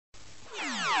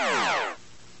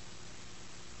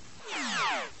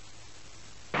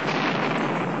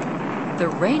The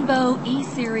Rainbow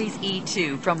E-Series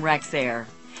E2 from Rexair,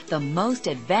 the most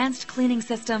advanced cleaning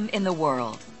system in the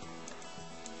world.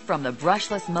 From the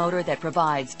brushless motor that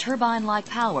provides turbine-like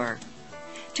power,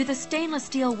 to the stainless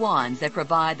steel wands that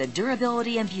provide the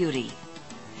durability and beauty,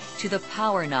 to the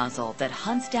power nozzle that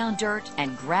hunts down dirt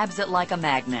and grabs it like a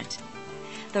magnet.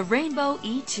 The Rainbow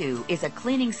E2 is a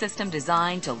cleaning system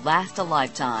designed to last a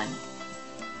lifetime.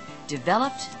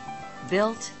 Developed,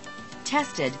 built,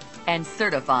 tested, and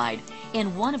certified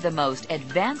in one of the most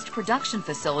advanced production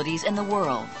facilities in the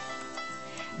world.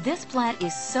 This plant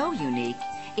is so unique,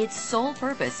 its sole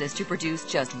purpose is to produce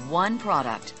just one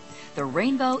product, the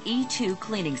Rainbow E2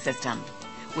 cleaning system,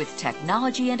 with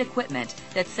technology and equipment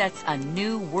that sets a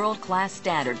new world-class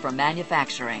standard for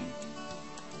manufacturing.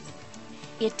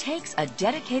 It takes a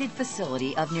dedicated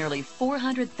facility of nearly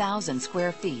 400,000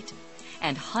 square feet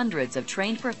and hundreds of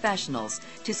trained professionals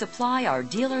to supply our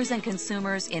dealers and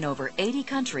consumers in over 80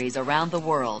 countries around the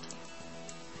world.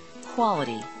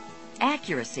 Quality,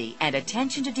 accuracy, and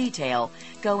attention to detail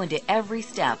go into every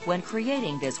step when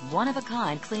creating this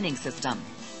one-of-a-kind cleaning system.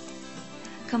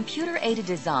 Computer-aided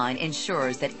design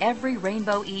ensures that every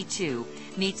Rainbow E2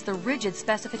 meets the rigid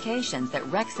specifications that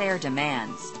Rexair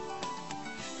demands.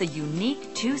 The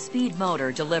unique two-speed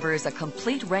motor delivers a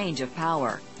complete range of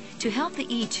power to help the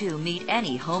E2 meet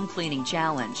any home cleaning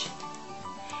challenge.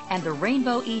 And the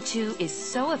Rainbow E2 is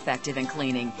so effective in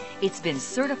cleaning, it's been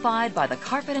certified by the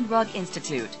Carpet and Rug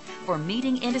Institute for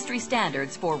meeting industry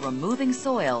standards for removing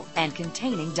soil and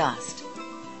containing dust.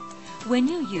 When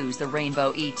you use the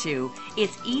Rainbow E2,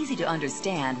 it's easy to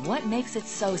understand what makes it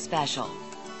so special.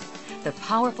 The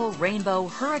powerful Rainbow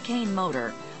Hurricane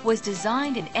motor was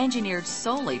designed and engineered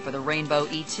solely for the Rainbow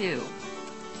E2.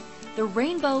 The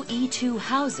Rainbow E2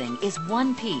 housing is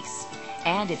one piece,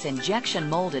 and it's injection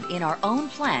molded in our own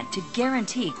plant to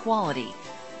guarantee quality.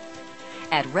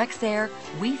 At Rexair,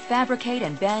 we fabricate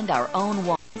and bend our own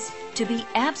wands to be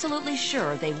absolutely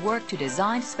sure they work to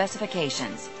design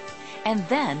specifications. And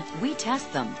then we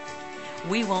test them.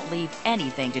 We won't leave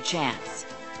anything to chance.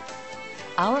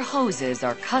 Our hoses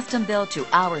are custom built to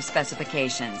our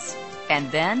specifications, and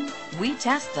then we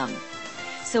test them.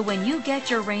 So when you get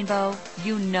your Rainbow,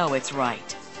 you know it's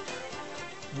right.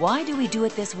 Why do we do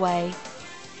it this way?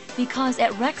 Because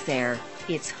at Rexair,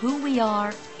 it's who we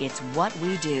are, it's what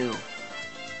we do.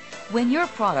 When your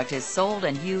product is sold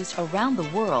and used around the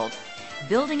world,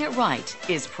 building it right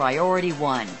is priority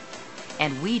one.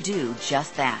 And we do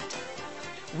just that.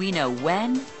 We know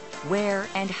when, where,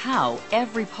 and how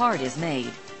every part is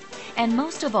made. And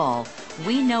most of all,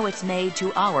 we know it's made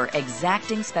to our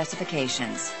exacting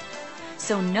specifications.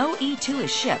 So no E2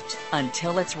 is shipped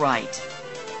until it's right.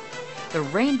 The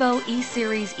Rainbow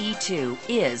E-Series E2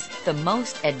 is the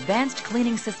most advanced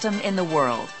cleaning system in the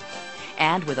world.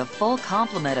 And with a full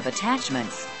complement of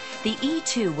attachments, the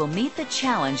E2 will meet the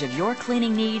challenge of your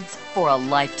cleaning needs for a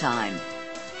lifetime.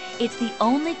 It's the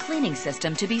only cleaning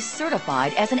system to be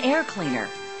certified as an air cleaner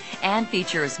and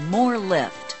features more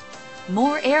lift,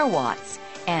 more air watts,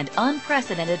 and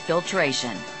unprecedented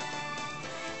filtration.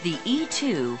 The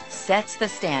E2 sets the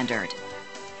standard,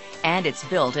 and it's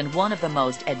built in one of the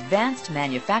most advanced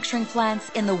manufacturing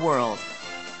plants in the world.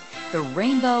 The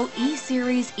Rainbow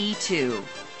E-Series E2.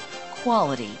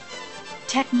 Quality,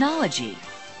 technology,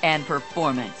 and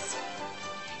performance.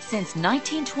 Since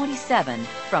 1927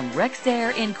 from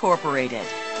Rexair Incorporated.